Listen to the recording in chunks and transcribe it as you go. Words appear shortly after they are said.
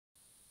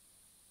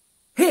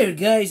there,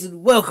 guys,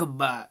 and welcome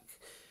back.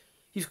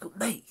 You've got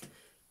Mike.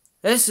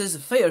 This is a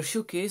fighter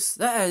showcase.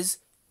 That is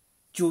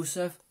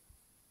Joseph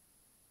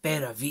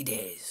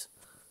Benavedez.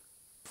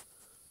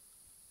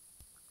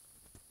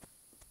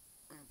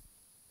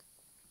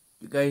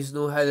 You guys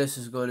know how this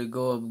is going to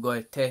go. I'm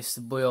going to test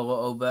the boy a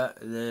little bit,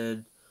 and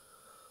then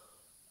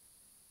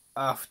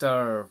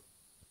after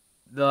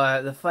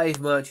the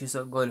 5 matches,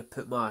 I'm going to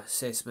put my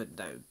assessment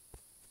down.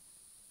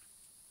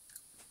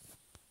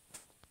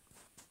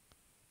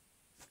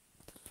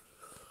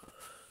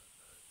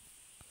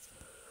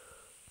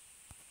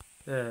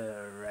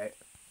 Alright.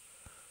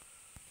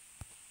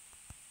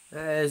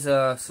 That is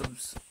a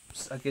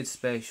good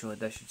special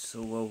edition,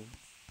 so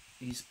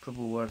he's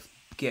probably worth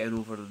getting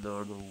over the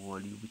normal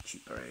one. He'll be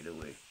cheaper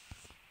anyway.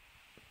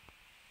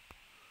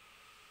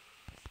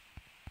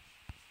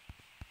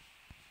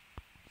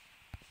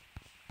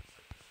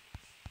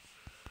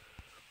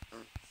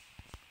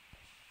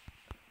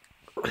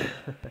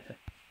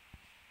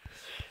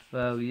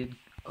 Well,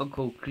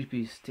 Uncle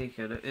Creepy's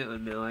taking it out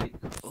on me like,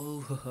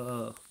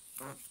 oh,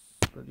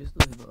 I'm just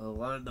not able to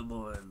land them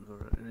all in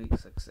right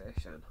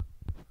succession.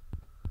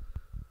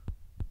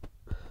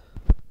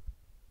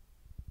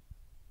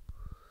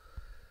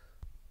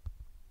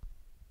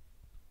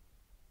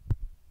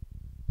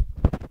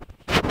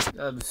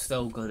 I'm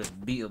still gonna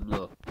beat him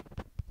though.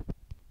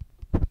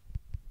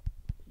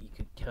 You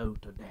can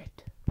count on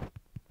it.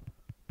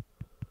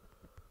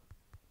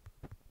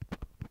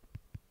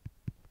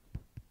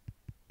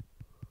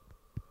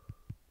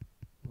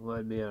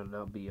 One may or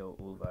not be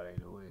over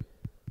anyway.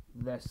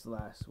 This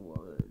last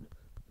one.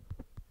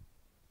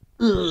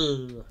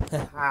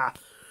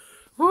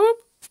 Whoop,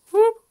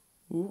 whoop,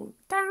 whoop,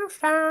 down,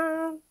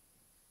 down.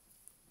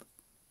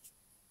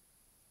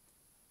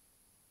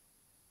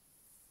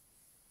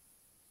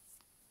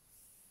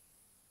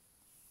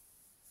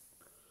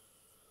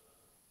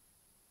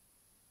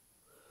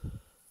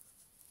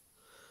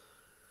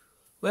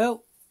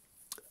 Well,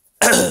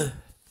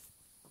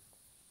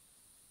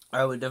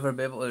 I would never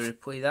be able to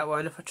replay that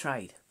one if I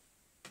tried.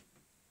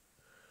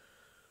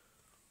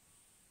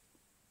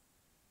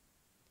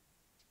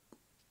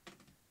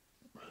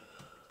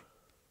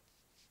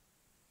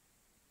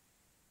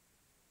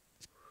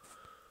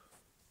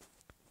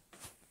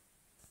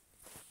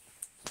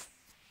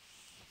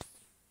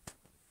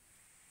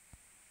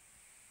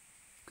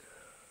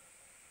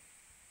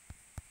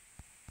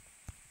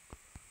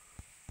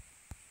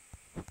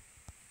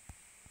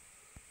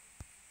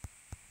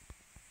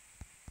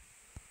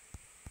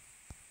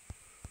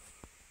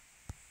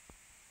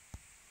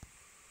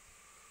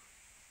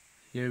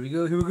 Here we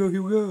go, here we go,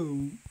 here we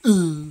go.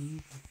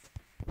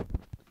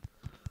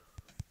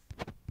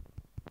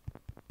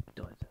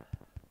 Done.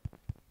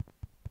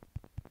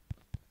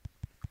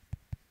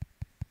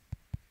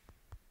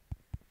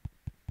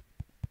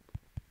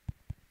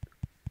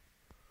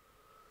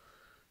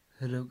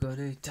 And I'm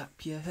gonna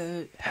tap your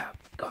head. I'm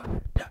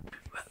gonna tap you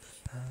up.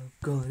 I'm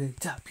gonna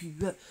tap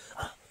you up.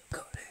 I'm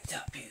gonna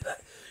tap you up.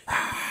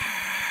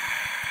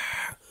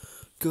 Ah,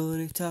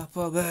 gonna tap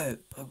him out.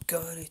 I'm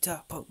gonna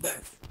tap him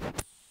out.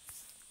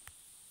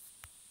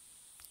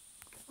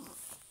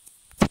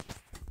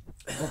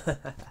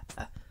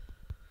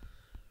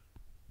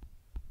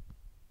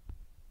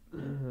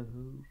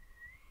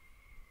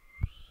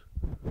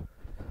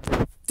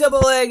 Double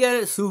leg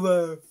and it's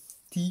over.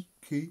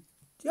 TK.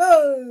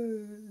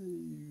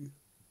 Yay!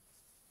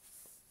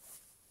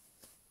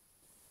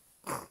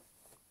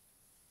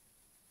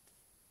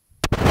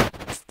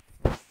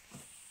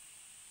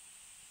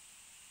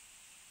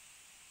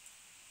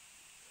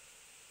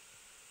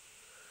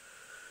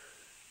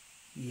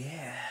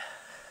 Yeah.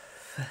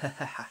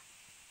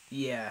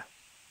 Yeah.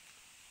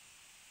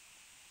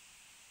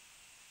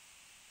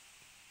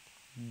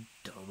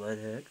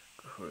 Dominic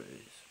Cruz.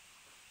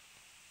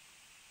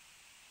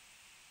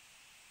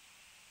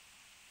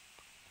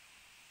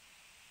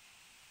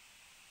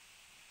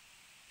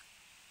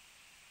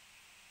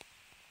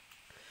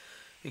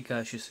 I think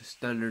that's just a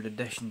standard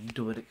edition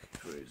Dominic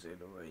Cruz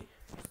anyway.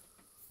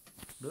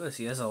 Notice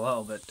he is a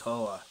little bit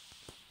taller.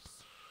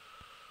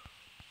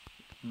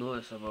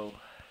 Noticeable.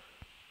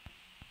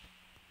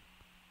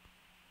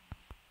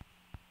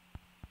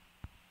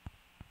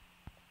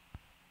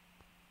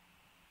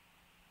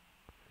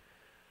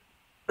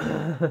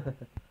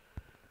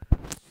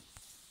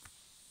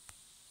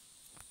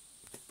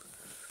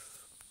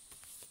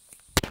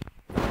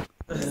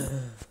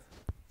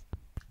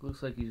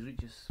 Looks like his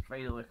reach is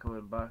finally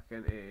coming back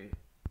into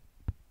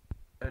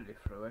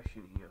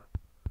fruition here.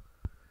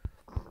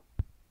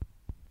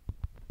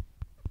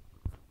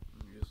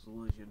 Just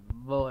losing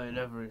volleying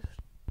every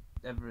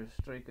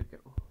strike I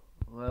get.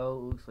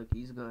 Well, looks like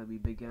he's gonna be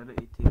beginning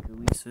to take a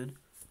lead soon.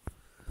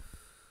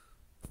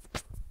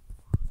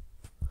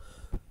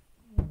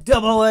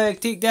 Double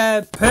leg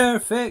takedown,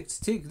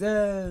 perfect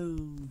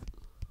takedown.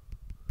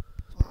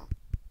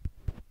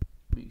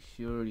 Make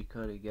sure you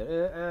kind of get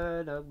it,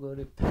 and I'm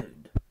gonna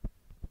pin.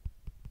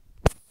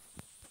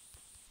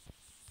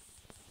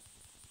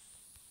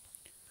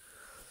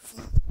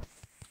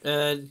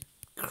 And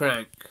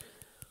crank.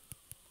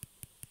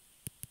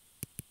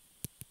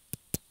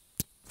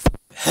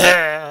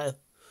 I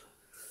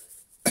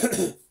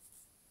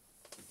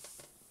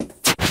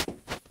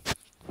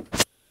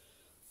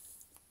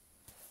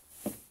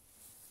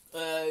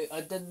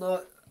did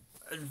not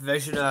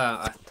envision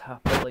a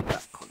tapper like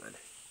that coming.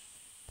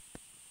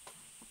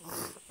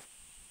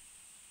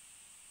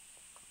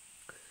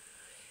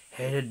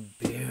 Headed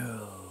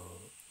Bill.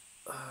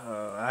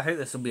 I think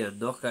this will be a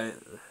knockout.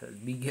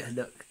 Me getting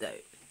knocked out.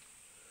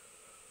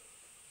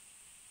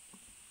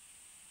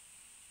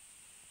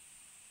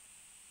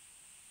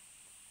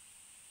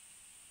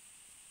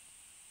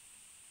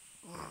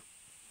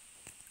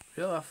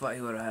 Well, I thought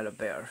he would have had a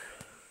better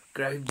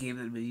ground game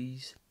than me.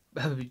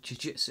 I'm a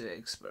jiu-jitsu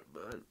expert,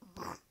 man.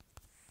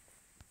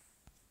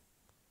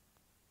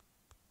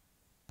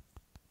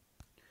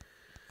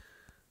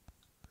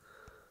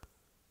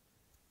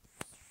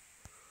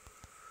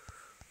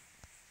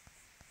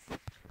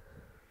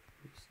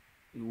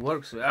 He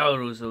works with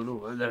arrows, so no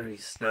wonder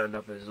his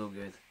stand-up is so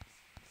good.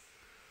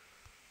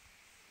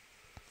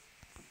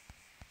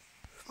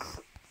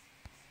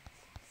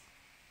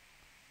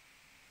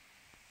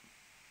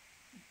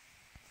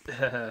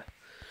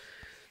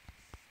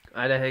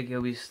 I don't think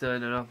he'll be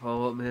standing up a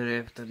lot more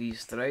after these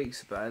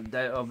strikes, but I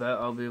doubt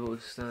I'll be able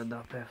to stand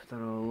up after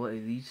a lot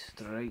of these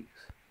strikes.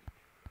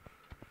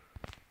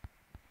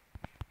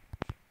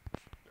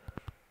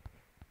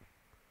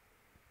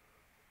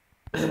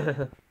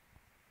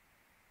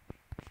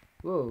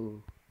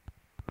 Whoa.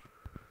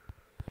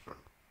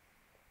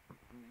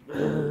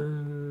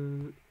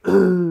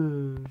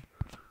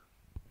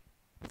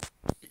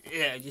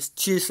 Yeah, just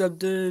chew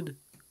something.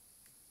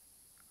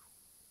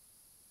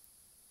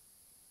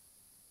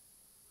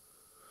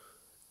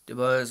 To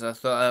be honest, I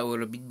thought that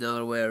would have been the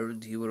other way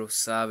around. He would have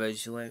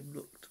savagely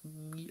knocked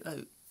me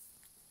out.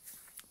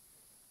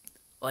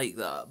 Like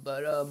that,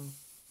 but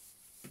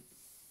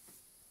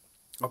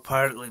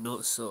apparently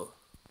not so.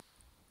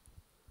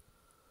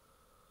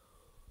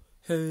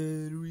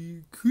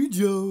 Henry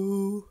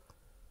Cujo.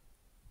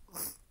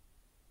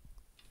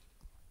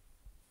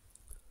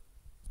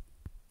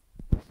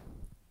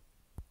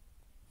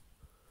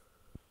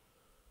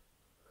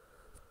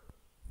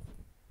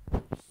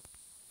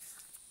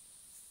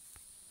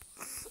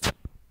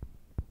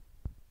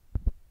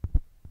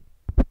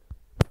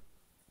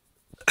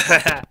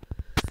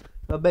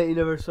 I bet you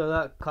never saw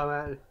that come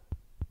out.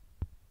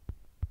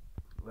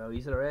 Well,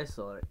 he's a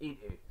wrestler, ain't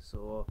he?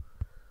 So,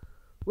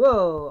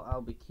 well,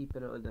 I'll be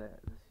keeping it on the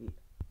feet.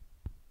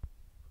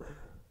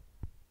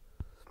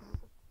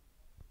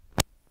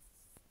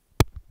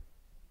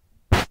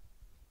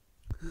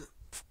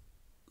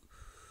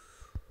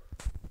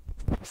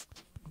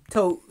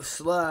 Toe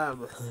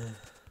slam.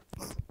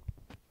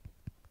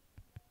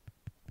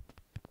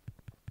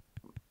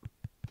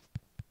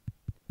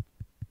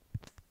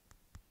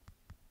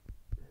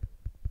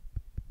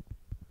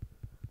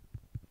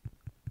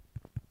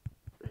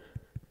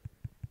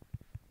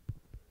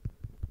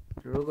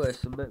 You're not gonna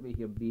submit me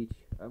here, bitch.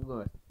 I'm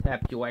gonna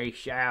tap your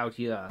ass out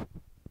here. I'm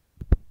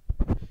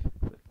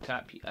gonna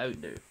tap you out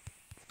now.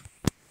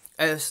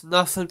 It's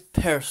nothing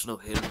personal,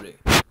 Henry.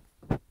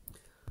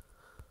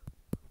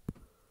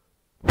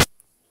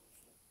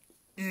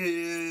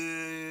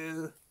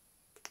 Yeah.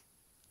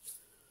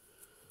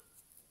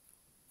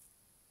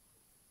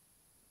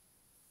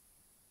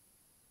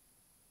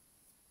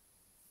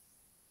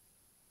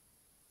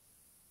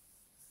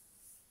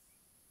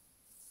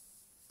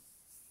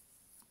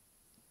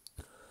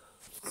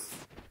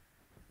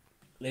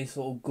 Nice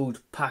little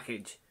gold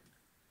package.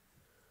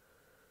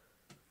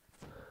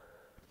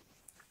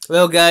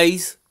 Well,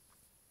 guys,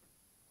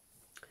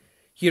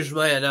 here's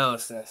my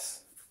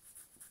analysis.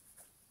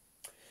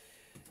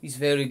 He's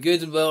very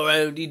good and well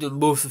rounded on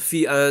both the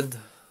feet and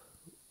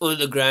on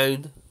the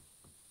ground.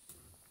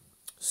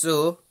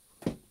 So,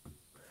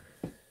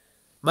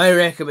 my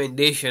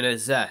recommendation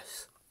is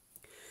this.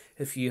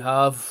 If you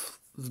have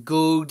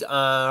gold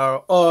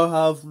or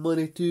have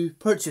money to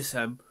purchase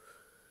him,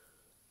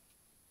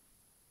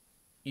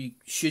 you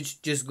should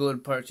just go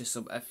and purchase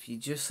him. If you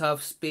just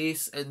have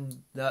space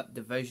in that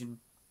division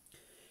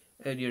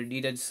and you're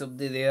needing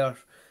somebody there,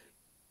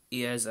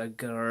 he is a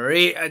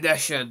great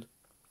addition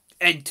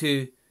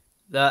into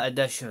that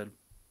addition.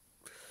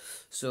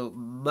 So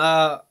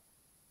my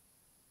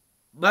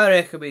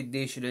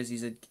recommendation is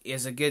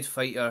he's a good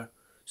fighter,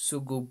 so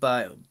go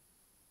buy him.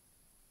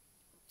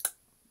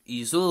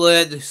 He's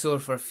only in the store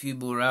for a few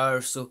more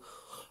hours, so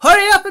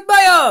hurry up and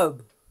buy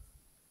him!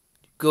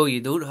 Go,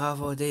 you don't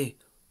have all day.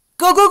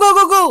 Go, go, go,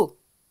 go, go!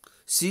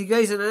 See you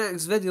guys in the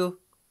next video.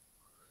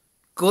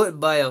 Go and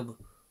buy him.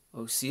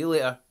 I'll see you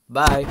later.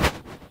 Bye.